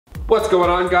What's going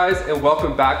on, guys, and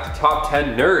welcome back to Top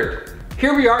 10 Nerd.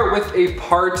 Here we are with a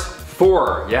part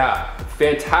 4. Yeah,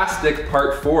 fantastic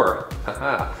part 4.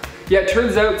 Haha. Yeah, it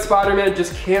turns out Spider-Man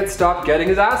just can't stop getting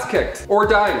his ass kicked. Or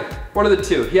dying. One of the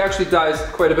two. He actually dies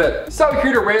quite a bit. So I'm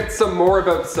here to rant some more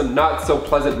about some not so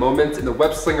pleasant moments in the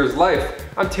web slinger's life.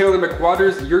 I'm Taylor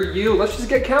McWatters, you're you. Let's just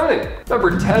get counting.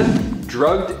 Number 10,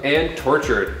 drugged and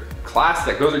tortured.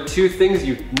 Classic. Those are two things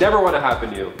you never want to happen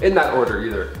to you. In that order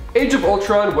either. Age of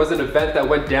Ultron was an event that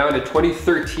went down in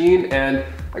 2013, and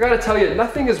I gotta tell you,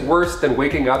 nothing is worse than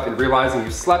waking up and realizing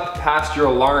you slept past your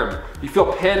alarm. You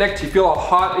feel panicked, you feel all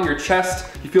hot in your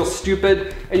chest, you feel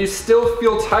stupid, and you still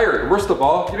feel tired. Worst of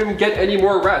all, you don't even get any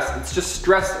more rest. It's just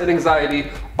stress and anxiety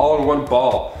all in one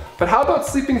ball. But how about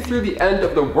sleeping through the end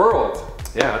of the world?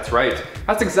 Yeah, that's right.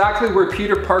 That's exactly where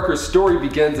Peter Parker's story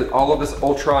begins in all of this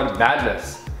Ultron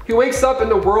madness. He wakes up and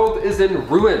the world is in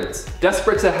ruins.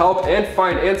 Desperate to help and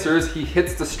find answers, he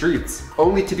hits the streets,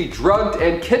 only to be drugged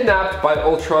and kidnapped by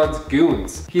Ultron's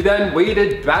goons. He then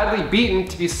waited, badly beaten,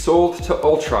 to be sold to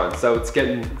Ultron. So it's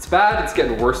bad, it's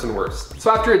getting worse and worse.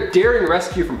 So after a daring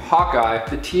rescue from Hawkeye,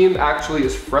 the team actually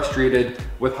is frustrated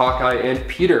with Hawkeye and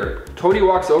Peter. Tony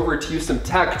walks over to use some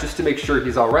tech just to make sure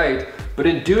he's alright, but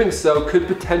in doing so could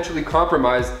potentially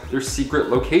compromise their secret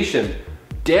location.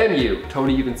 Damn you,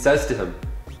 Tony even says to him.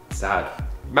 Sad.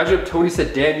 Imagine if Tony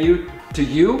said damn you to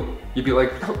you, you'd be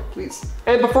like, oh, please.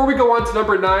 And before we go on to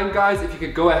number 9, guys, if you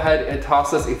could go ahead and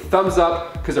toss us a thumbs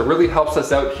up, because it really helps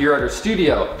us out here at our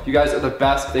studio. You guys are the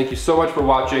best. Thank you so much for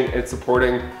watching and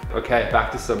supporting. Okay, back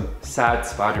to some sad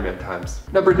Spider-Man times.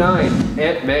 Number 9,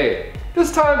 Aunt May. This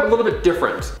time a little bit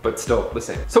different, but still the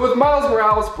same. So with Miles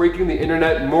Morales breaking the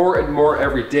internet more and more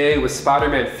every day with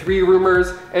Spider-Man 3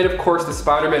 rumors, and of course the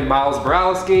Spider-Man Miles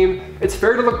Morales game, it's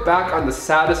fair to look back on the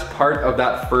saddest part of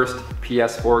that first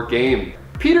PS4 game.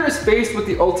 Peter is faced with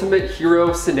the ultimate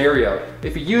hero scenario.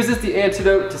 If he uses the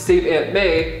antidote to save Aunt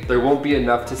May, there won't be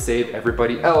enough to save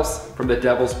everybody else from the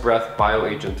Devil's Breath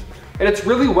bioagent. And it's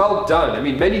really well done. I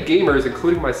mean, many gamers,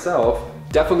 including myself,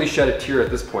 definitely shed a tear at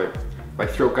this point. My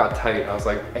throat got tight. I was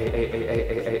like,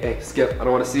 hey, skip, I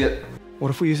don't want to see it. What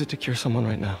if we use it to cure someone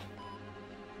right now?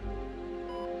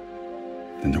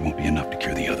 Then there won't be enough to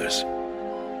cure the others.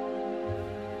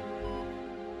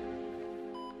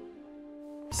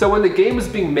 So when the game was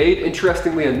being made,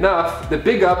 interestingly enough, the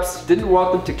big ups didn't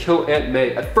want them to kill Aunt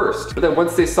May at first. But then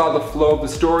once they saw the flow of the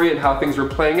story and how things were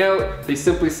playing out, they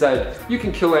simply said, you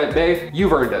can kill Aunt May,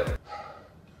 you've earned it.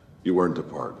 You earned a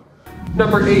pardon.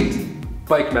 Number 8.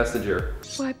 Bike messenger.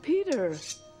 Why, Peter,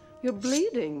 you're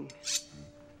bleeding.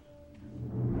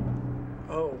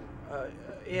 Oh,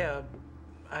 yeah,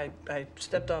 I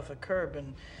stepped off a curb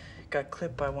and got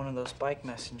clipped by one of those bike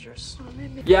messengers.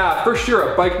 Yeah, for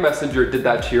sure, a bike messenger did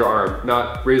that to your arm,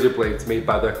 not razor blades made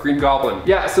by the Green Goblin.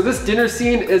 Yeah, so this dinner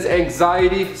scene is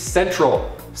anxiety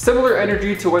central. Similar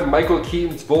energy to when Michael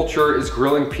Keaton's Vulture is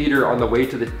grilling Peter on the way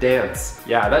to the dance.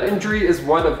 Yeah, that injury is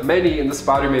one of many in the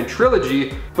Spider-Man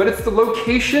trilogy, but it's the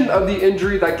location of the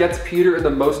injury that gets Peter in the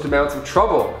most amounts of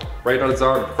trouble. Right on his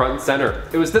arm, front and center.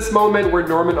 It was this moment where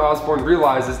Norman Osborn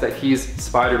realizes that he's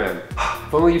Spider-Man.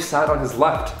 If only you sat on his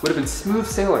left, would have been smooth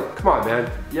sailing. Come on,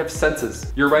 man, you have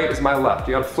senses. Your right is my left,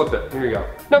 you gotta flip it, here you go.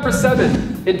 Number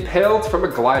 7, impaled from a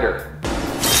glider.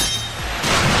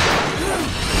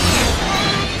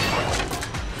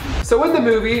 So in the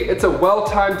movie, it's a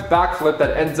well-timed backflip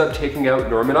that ends up taking out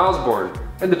Norman Osborn.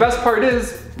 And the best part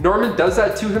is, Norman does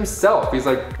that to himself. He's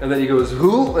like, and then he goes,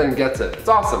 whoo, and gets it. It's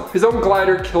awesome. His own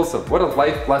glider kills him. What a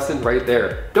life lesson right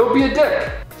there. Don't be a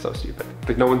dick. So stupid.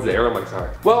 Like no one's there, I'm like, sorry.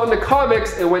 Well, in the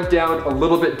comics, it went down a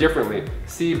little bit differently.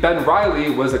 See, Ben Reilly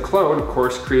was a clone, of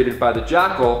course, created by the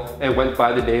Jackal, and went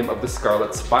by the name of the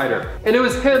Scarlet Spider. And it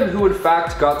was him who in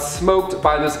fact got smoked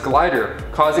by this glider,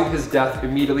 causing his death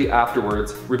immediately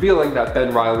afterwards, revealing that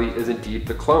Ben Reilly is indeed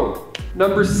the clone.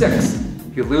 Number 6,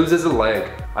 he loses a leg.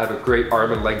 I have a great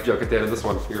arm and leg joke at the end of this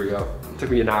one. Here we go. It took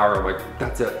me an hour, I'm like,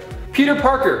 that's it. Peter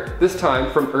Parker, this time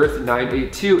from Earth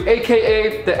 982,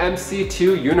 aka the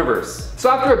MC2 universe. So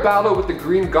after a battle with the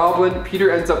Green Goblin, Peter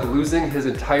ends up losing his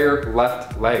entire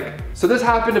left leg. So this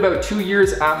happened about 2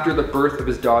 years after the birth of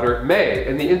his daughter, May,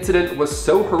 and the incident was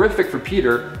so horrific for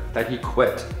Peter that he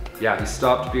quit. Yeah, he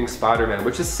stopped being Spider-Man,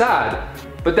 which is sad.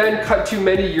 But then cut to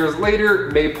many years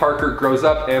later, May Parker grows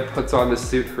up and puts on the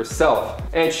suit herself.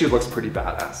 And she looks pretty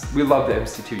badass. We love the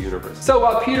MC2 universe. So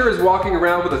while Peter is walking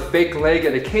around with a fake leg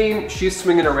and a cane, she's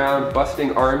swinging around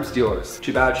busting arms dealers.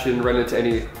 Too bad she didn't run into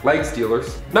any legs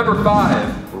dealers. Number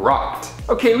 5, rocked.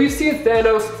 Okay, we've seen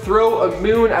Thanos throw a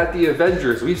moon at the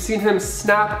Avengers. We've seen him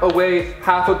snap away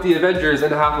half of the Avengers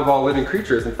and half of all living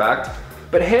creatures, in fact.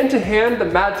 But hand to hand, the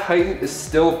Mad Titan is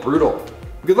still brutal.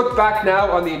 We look back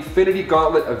now on the Infinity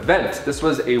Gauntlet event. This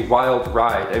was a wild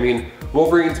ride. I mean,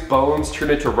 Wolverine's bones turn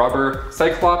into rubber,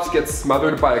 Cyclops gets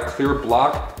smothered by a clear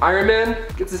block, Iron Man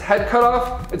gets his head cut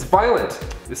off. It's violent,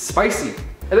 it's spicy.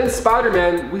 And then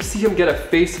Spider-Man, we see him get a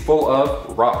face full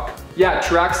of rock. Yeah,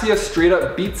 Traxia straight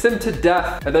up beats him to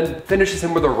death and then finishes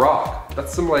him with a rock.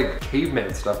 That's some like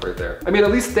caveman stuff right there. I mean,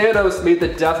 at least Thanos made the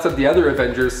deaths of the other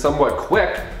Avengers somewhat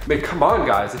quick. I mean, come on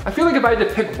guys. I feel like if I had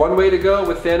to pick one way to go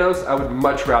with Thanos, I would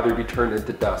much rather be turned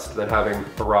into dust than having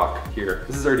a rock here.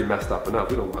 This is already messed up enough,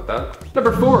 we don't want that.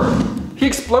 Number 4, he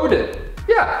exploded.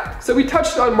 Yeah, so we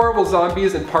touched on Marvel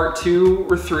Zombies in part 2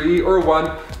 or 3 or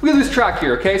 1. We lose track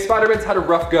here, okay? Spider-Man's had a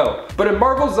rough go. But in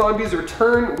Marvel Zombies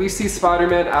Return, we see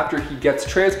Spider-Man after he gets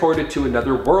transported to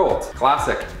another world.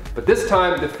 Classic. But this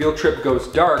time, the field trip goes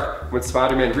dark when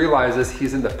Spider-Man realizes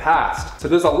he's in the past. So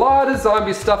there's a lot of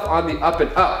zombie stuff on the up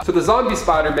and up. So the zombie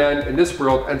Spider-Man in this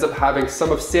world ends up having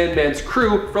some of Sandman's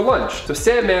crew for lunch. So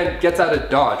Sandman gets out of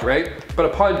Dodge, right? But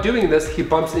upon doing this, he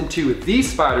bumps into the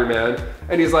Spider-Man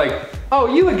and he's like,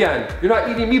 oh, you again, you're not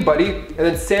eating me, buddy. And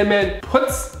then Sandman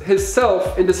puts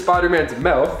himself into Spider-Man's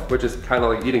mouth, which is kind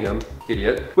of like eating him,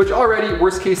 idiot. Which already,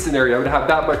 worst case scenario, to have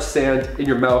that much sand in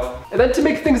your mouth. And then to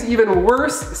make things even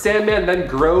worse, Sandman then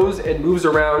grows and moves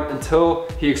around until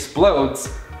he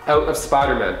explodes out of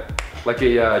Spider-Man. Like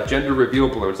a gender reveal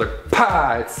balloon. It's like,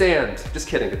 pah, it's sand. Just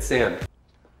kidding, it's sand.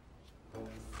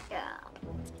 Yeah.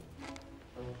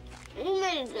 You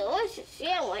made a delicious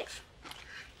sandwich.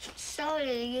 So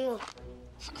did you.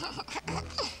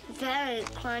 Very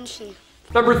crunchy.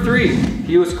 Number 3,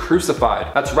 he was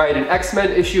crucified. That's right, in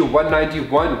X-Men issue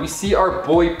 191, we see our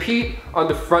boy Pete on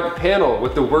the front panel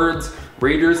with the words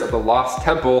Raiders of the Lost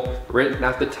Temple written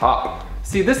at the top.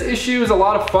 See, this issue is a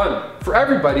lot of fun for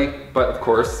everybody, but of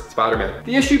course, Spider-Man.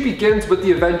 The issue begins with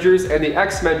the Avengers and the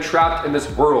X-Men trapped in this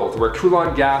world where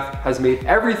Kulan Gath has made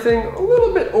everything a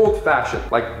little bit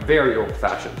old-fashioned, like very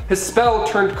old-fashioned. His spell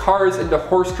turned cars into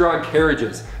horse-drawn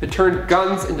carriages. It turned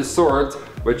guns into swords,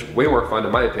 which way more fun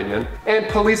in my opinion, and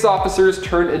police officers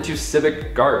turn into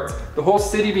civic guards. The whole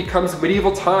city becomes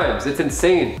medieval times, it's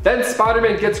insane. Then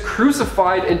Spider-Man gets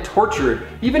crucified and tortured,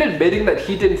 even admitting that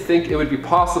he didn't think it would be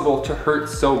possible to hurt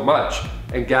so much.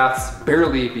 And Gath's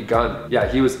barely begun. Yeah,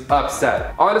 he was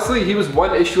upset. Honestly, he was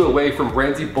one issue away from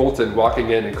Ramsay Bolton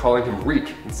walking in and calling him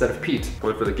Reek instead of Pete.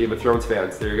 Going for the Game of Thrones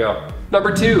fans, there you go.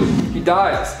 Number 2, he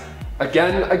dies.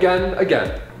 Again, again,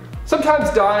 again. Sometimes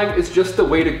dying is just the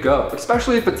way to go,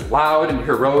 especially if it's loud and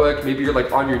heroic. Maybe you're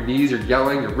like on your knees, you're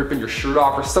yelling, you're ripping your shirt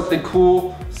off or something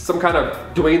cool, some kind of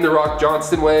Dwayne "The Rock"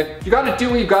 Johnson way. You gotta do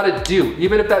what you gotta do,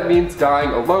 even if that means dying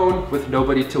alone with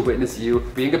nobody to witness you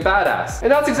being a badass.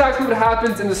 And that's exactly what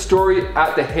happens in the story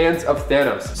at the hands of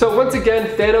Thanos. So once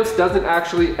again, Thanos doesn't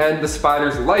actually end the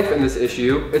Spider's life in this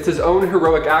issue. It's his own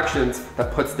heroic actions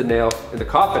that puts the nail in the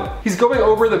coffin. He's going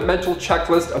over the mental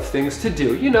checklist of things to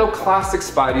do. You know, classic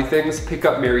Spidey things. Pick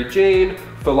up Mary Jane,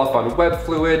 fill up on web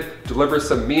fluid, deliver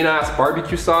some mean-ass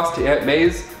barbecue sauce to Aunt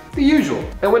May's, the usual.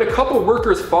 And when a couple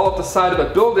workers fall off the side of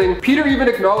a building, Peter even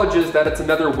acknowledges that it's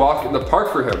another walk in the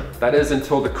park for him. That is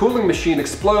until the cooling machine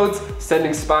explodes,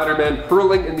 sending Spider-Man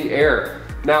hurling in the air.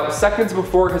 Now, seconds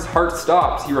before his heart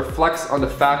stops, he reflects on the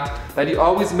fact that he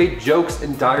always made jokes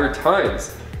in dire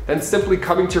times, then simply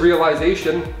coming to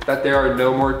realization that there are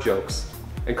no more jokes.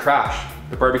 And crash,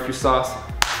 the barbecue sauce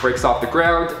breaks off the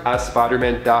ground as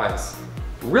Spider-Man dies.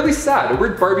 Really sad, a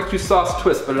weird barbecue sauce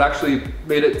twist, but it actually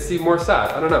made it seem more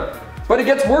sad, I don't know. But it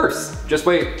gets worse. Just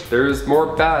wait, there's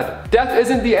more bad. Death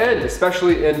isn't the end,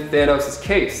 especially in Thanos'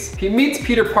 case. He meets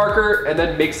Peter Parker and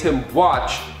then makes him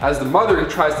watch as the mother he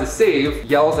tries to save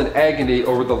yells in agony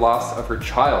over the loss of her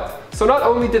child. So not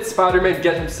only did Spider-Man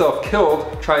get himself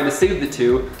killed trying to save the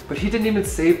two, but he didn't even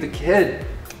save the kid.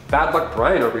 Bad luck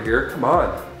Brian over here, come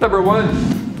on. Number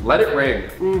 1. Let It Ring.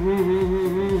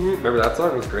 Remember that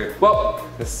song? It was great. Well,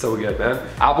 it's so good, man.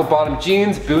 Apple bottom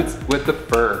jeans, boots with the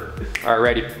fur.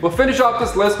 Alrighty, we'll finish off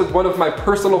this list with one of my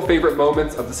personal favorite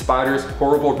moments of the Spider's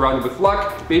horrible run with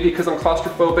luck, maybe because I'm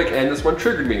claustrophobic and this one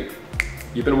triggered me.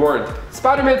 You've been warned.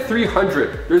 Spider-Man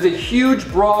 300. There's a huge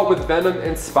brawl with Venom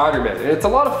and Spider-Man, and it's a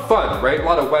lot of fun, right? A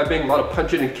lot of webbing, a lot of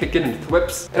punching and kicking and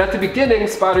thwips. And at the beginning,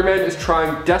 Spider-Man is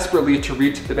trying desperately to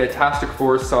reach the Fantastic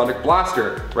Four's Sonic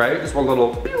Blaster, right? Just one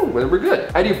little pew, and we're good.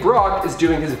 Eddie Brock is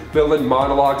doing his villain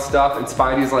monologue stuff, and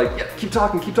Spidey's like, yeah, keep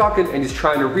talking, and he's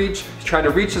trying to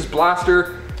reach his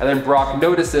blaster, and then Brock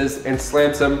notices and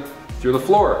slams him through the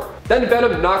floor. Then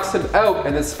Venom knocks him out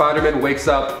and then Spider-Man wakes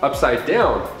up upside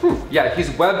down. Yeah, he's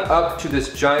webbed up to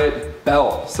this giant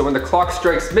bell. So when the clock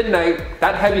strikes midnight,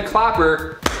 that heavy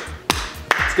clapper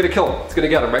It's gonna kill him. It's gonna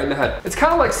get him right in the head. It's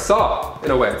kind of like Saw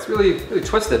in a way. It's really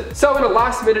twisted. So in a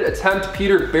last minute attempt,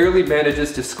 Peter barely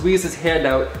manages to squeeze his hand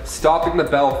out, stopping the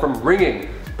bell from ringing.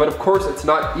 But of course, it's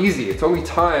not easy. It's only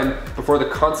time before the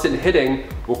constant hitting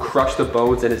will crush the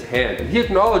bones in his hand. And he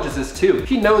acknowledges this too.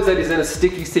 He knows that he's in a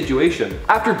sticky situation.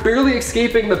 After barely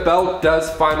escaping, the bell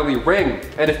does finally ring.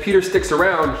 And if Peter sticks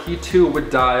around, he too would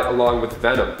die along with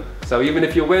Venom. So even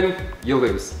if you win, you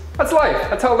lose. That's life.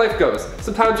 That's how life goes.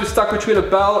 Sometimes you're stuck between a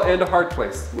bell and a hard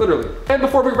place, literally. And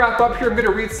before we wrap up here, I'm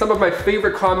gonna read some of my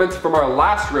favorite comments from our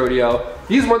last rodeo.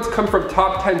 These ones come from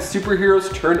top 10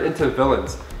 superheroes turned into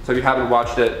villains. So if you haven't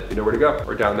watched it, you know where to go,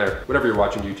 or down there, whatever you're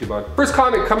watching YouTube on. First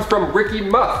comment comes from Ricky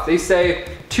Muff. They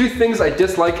say, 2 things I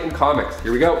dislike in comics.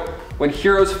 Here we go. When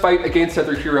heroes fight against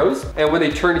other heroes, and when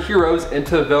they turn heroes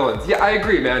into villains. Yeah, I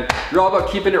agree, man. You're all about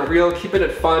keeping it real, keeping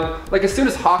it fun. Like as soon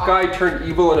as Hawkeye turned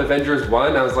evil in Avengers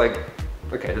 1, I was like,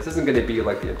 okay, this isn't gonna be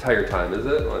like the entire time, is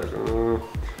it?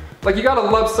 Like you gotta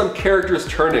love some characters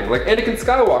turning, like Anakin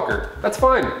Skywalker, that's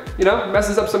fine. You know,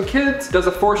 messes up some kids, does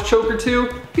a force choke or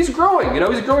two. He's growing, you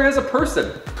know, he's growing as a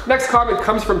person. Next comment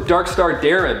comes from Darkstar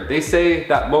Darren. They say,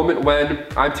 that moment when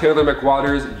I'm Taylor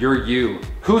McWatters, you're you.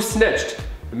 Who snitched?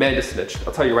 Amanda snitched.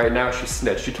 I'll tell you right now, she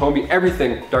snitched. She told me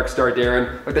everything, Darkstar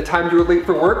Darren. Like the time you were late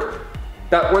for work,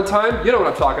 that one time, you know what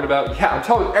I'm talking about. Yeah, I'm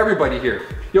telling everybody here.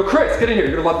 Yo, Chris, get in here.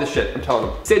 You're gonna love this shit. I'm telling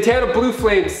them. Santana Blue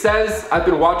Flame says, I've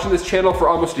been watching this channel for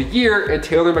almost a year, and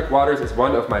Taylor McWatters is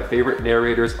one of my favorite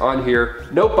narrators on here.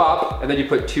 No bop, and then you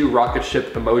put 2 rocket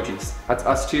ship emojis. That's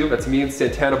us two. That's me and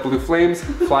Santana Blue Flames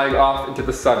flying off into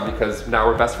the sun because now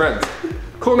we're best friends.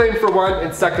 Cool name for one,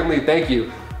 and secondly, thank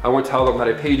you. I won't tell them that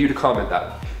I paid you to comment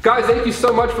that. Guys, thank you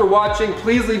so much for watching.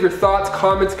 Please leave your thoughts,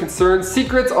 comments, concerns,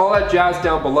 secrets, all that jazz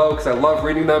down below because I love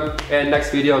reading them. And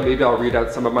next video, maybe I'll read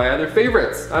out some of my other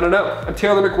favorites. I don't know. I'm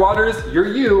Taylor McWatters.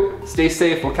 You're you. Stay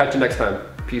safe. We'll catch you next time.